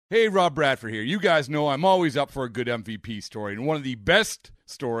Hey, Rob Bradford here. You guys know I'm always up for a good MVP story, and one of the best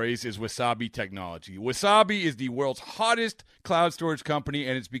stories is Wasabi Technology. Wasabi is the world's hottest cloud storage company,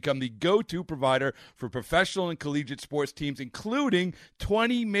 and it's become the go-to provider for professional and collegiate sports teams, including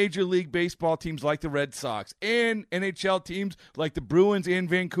 20 Major League Baseball teams like the Red Sox and NHL teams like the Bruins and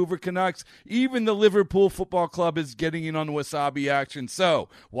Vancouver Canucks. Even the Liverpool Football Club is getting in on the Wasabi action. So,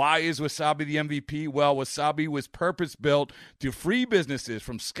 why is Wasabi the MVP? Well, Wasabi was purpose-built to free businesses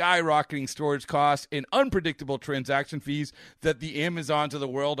from skyrocketing storage costs and unpredictable transaction fees that the Amazons of the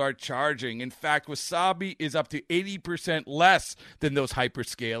world are charging. In fact, Wasabi is up to 80% less than those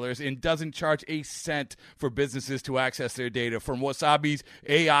hyperscalers and doesn't charge a cent for businesses to access their data. From Wasabi's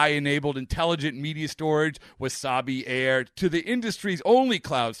AI-enabled intelligent media storage, Wasabi Air, to the industry's only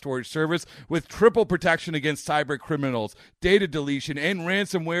cloud storage service with triple protection against cyber criminals, data deletion, and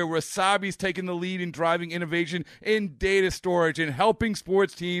ransomware, Wasabi's taken the lead in driving innovation in data storage and helping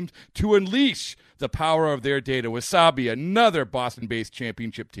sports teams to unleash the power of their data. Wasabi, another Boston-based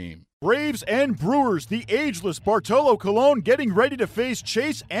championship team. Braves and Brewers, the ageless Bartolo Colon getting ready to face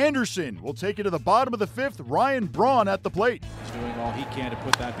Chase Anderson. We'll take it to the bottom of the fifth. Ryan Braun at the plate. He's doing all he can to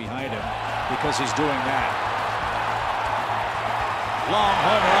put that behind him because he's doing that. Long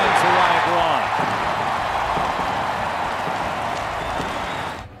home run for Ryan Braun.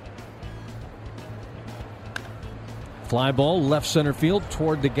 Fly ball left center field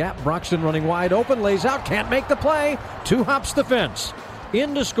toward the gap. Broxton running wide open, lays out, can't make the play. Two hops the fence.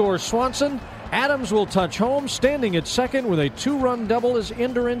 In to score Swanson. Adams will touch home. Standing at second with a two-run double is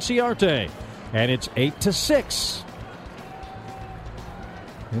Ender Inciarte. And it's 8-6.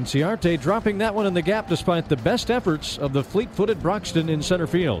 Inciarte dropping that one in the gap despite the best efforts of the fleet-footed Broxton in center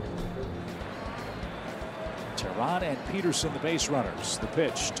field. Teran and Peterson, the base runners. The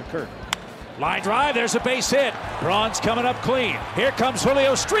pitch to Kirk. Line drive, there's a base hit. Braun's coming up clean. Here comes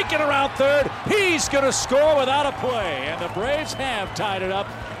Julio streaking around third. He's going to score without a play. And the Braves have tied it up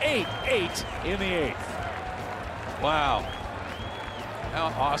 8-8 in the eighth. Wow. How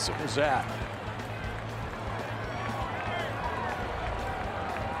awesome was that?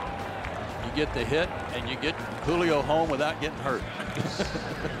 You get the hit and you get Julio home without getting hurt.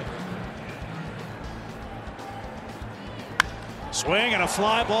 Swing and a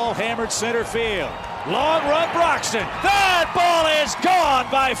fly ball hammered center field. Long run Broxton. That ball is gone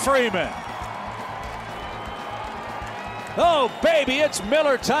by Freeman. Oh, baby, it's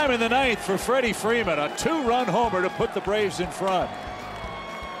Miller time in the ninth for Freddie Freeman. A two-run homer to put the Braves in front.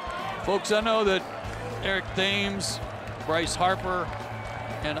 Folks, I know that Eric Thames, Bryce Harper,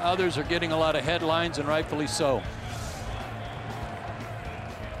 and others are getting a lot of headlines, and rightfully so.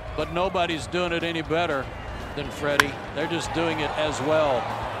 But nobody's doing it any better than Freddie. They're just doing it as well.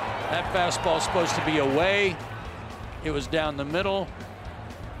 That fastball's supposed to be away. It was down the middle,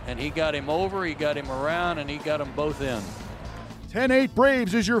 and he got him over, he got him around, and he got them both in. 10-8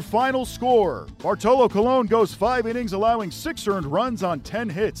 Braves is your final score. Bartolo Colon goes 5 innings, allowing 6 earned runs on 10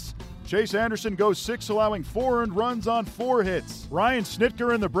 hits. Chase Anderson goes 6, allowing 4 earned runs on 4 hits. Ryan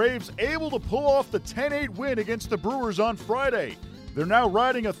Snitker and the Braves able to pull off the 10-8 win against the Brewers on Friday. They're now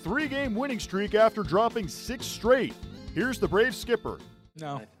riding a 3-game winning streak after dropping 6 straight. Here's the Braves skipper.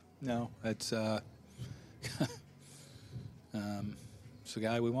 No, it's it's the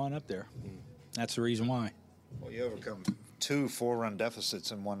guy we want up there. That's the reason why. Well, you overcome 2 4-run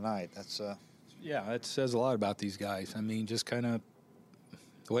deficits in one night. Yeah, it says a lot about these guys. I mean, just kind of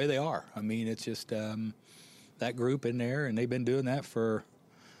the way they are. I mean, it's just that group in there, and they've been doing that for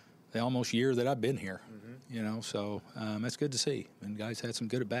the almost year that I've been here. You know, so that's good to see. And guys had some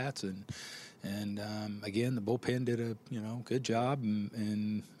good at bats, and again, the bullpen did a good job,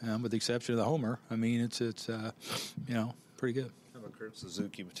 and with the exception of the homer, I mean, it's pretty good. How about Kurt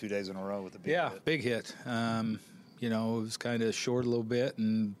Suzuki with 2 days in a row with a big hit? Big hit. It was kind of short a little bit,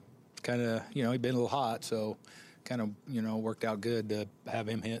 and kind of he'd been a little hot, so kind of worked out good to have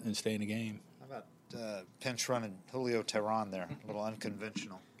him hit and stay in the game. How about pinch running Julio Teran there? A little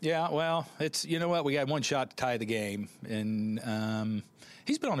unconventional. Yeah, well, it's we got one shot to tie the game, and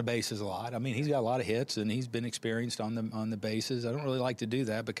he's been on the bases a lot. I mean, he's got a lot of hits, and he's been experienced on the bases. I don't really like to do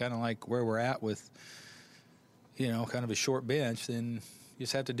that, but kind of like where we're at with kind of a short bench, then you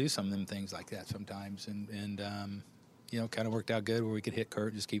just have to do some of them things like that sometimes, and kind of worked out good where we could hit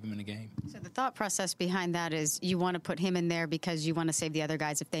Kurt, just keep him in the game. So the thought process behind that is you want to put him in there because you want to save the other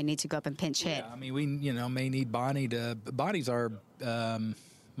guys if they need to go up and pinch hit. Yeah, I mean, we may need Bonnie to. Bonnie's our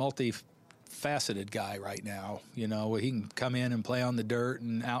multi-faceted guy right now. He can come in and play on the dirt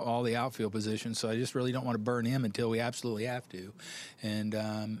and out all the outfield positions. So I just really don't want to burn him until we absolutely have to.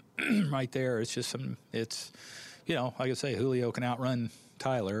 And right there, it's just like I say, Julio can outrun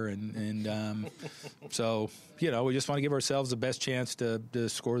Tyler, and so we just want to give ourselves the best chance to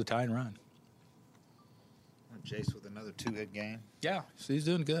score the tying run. Jace with another 2-hit game. Yeah, so he's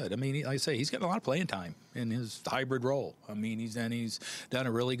doing good. I mean, like I say, he's getting a lot of playing time in his hybrid role. I mean, he's done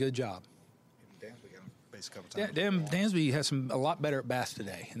a really good job. Dansby got him base a couple times. Dansby has a lot better at bats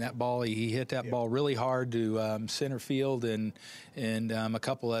today. And that ball, he hit that ball really hard to center field, and a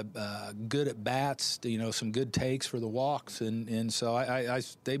couple of good at bats. Some good takes for the walks, and so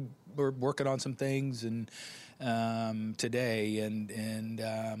they were working on some things today,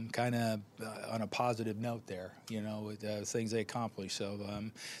 and kind of on a positive note there, with things they accomplished. So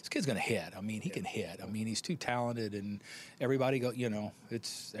this kid's going to hit. I mean, he can hit. I mean, he's too talented, and everybody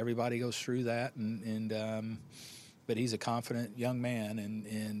everybody goes through that, but he's a confident young man,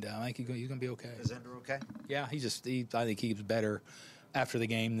 and I think he's going to be okay. Is Ender okay? Yeah, I think he was better after the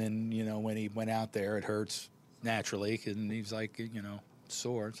game than when he went out there. It hurts naturally, and he's like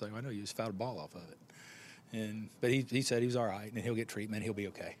sore. It's like, I know you just fouled a ball off of it. But he said he was all right, and he'll get treatment. He'll be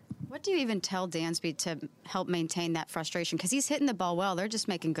okay. What do you even tell Dansby to help maintain that frustration? Because he's hitting the ball well. They're just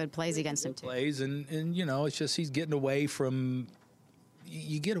making good plays against him, too. Plays, and it's just he's getting away from –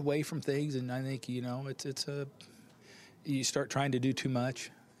 you get away from things, and I think, it's you start trying to do too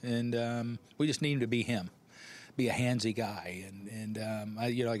much. And we just need him to be him, be a handsy guy. And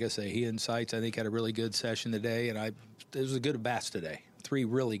like I say, he and Seitz, I think, had a really good session today, and it was a good at bats today. 3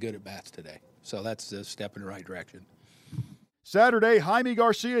 really good at bats today. So that's a step in the right direction. Saturday, Jaime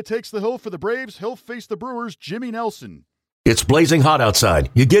Garcia takes the hill for the Braves. He'll face the Brewers' Jimmy Nelson. It's blazing hot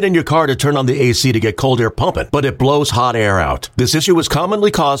outside. You get in your car to turn on the AC to get cold air pumping, but it blows hot air out. This issue is commonly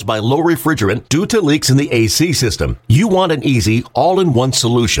caused by low refrigerant due to leaks in the AC system. You want an easy, all-in-one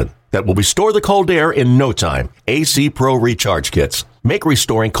solution that will restore the cold air in no time. AC Pro Recharge Kits make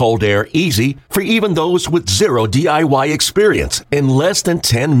restoring cold air easy for even those with zero DIY experience in less than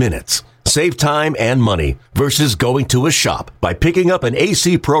 10 minutes. Save time and money versus going to a shop by picking up an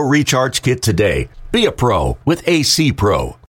AC Pro Recharge Kit today. Be a pro with AC Pro.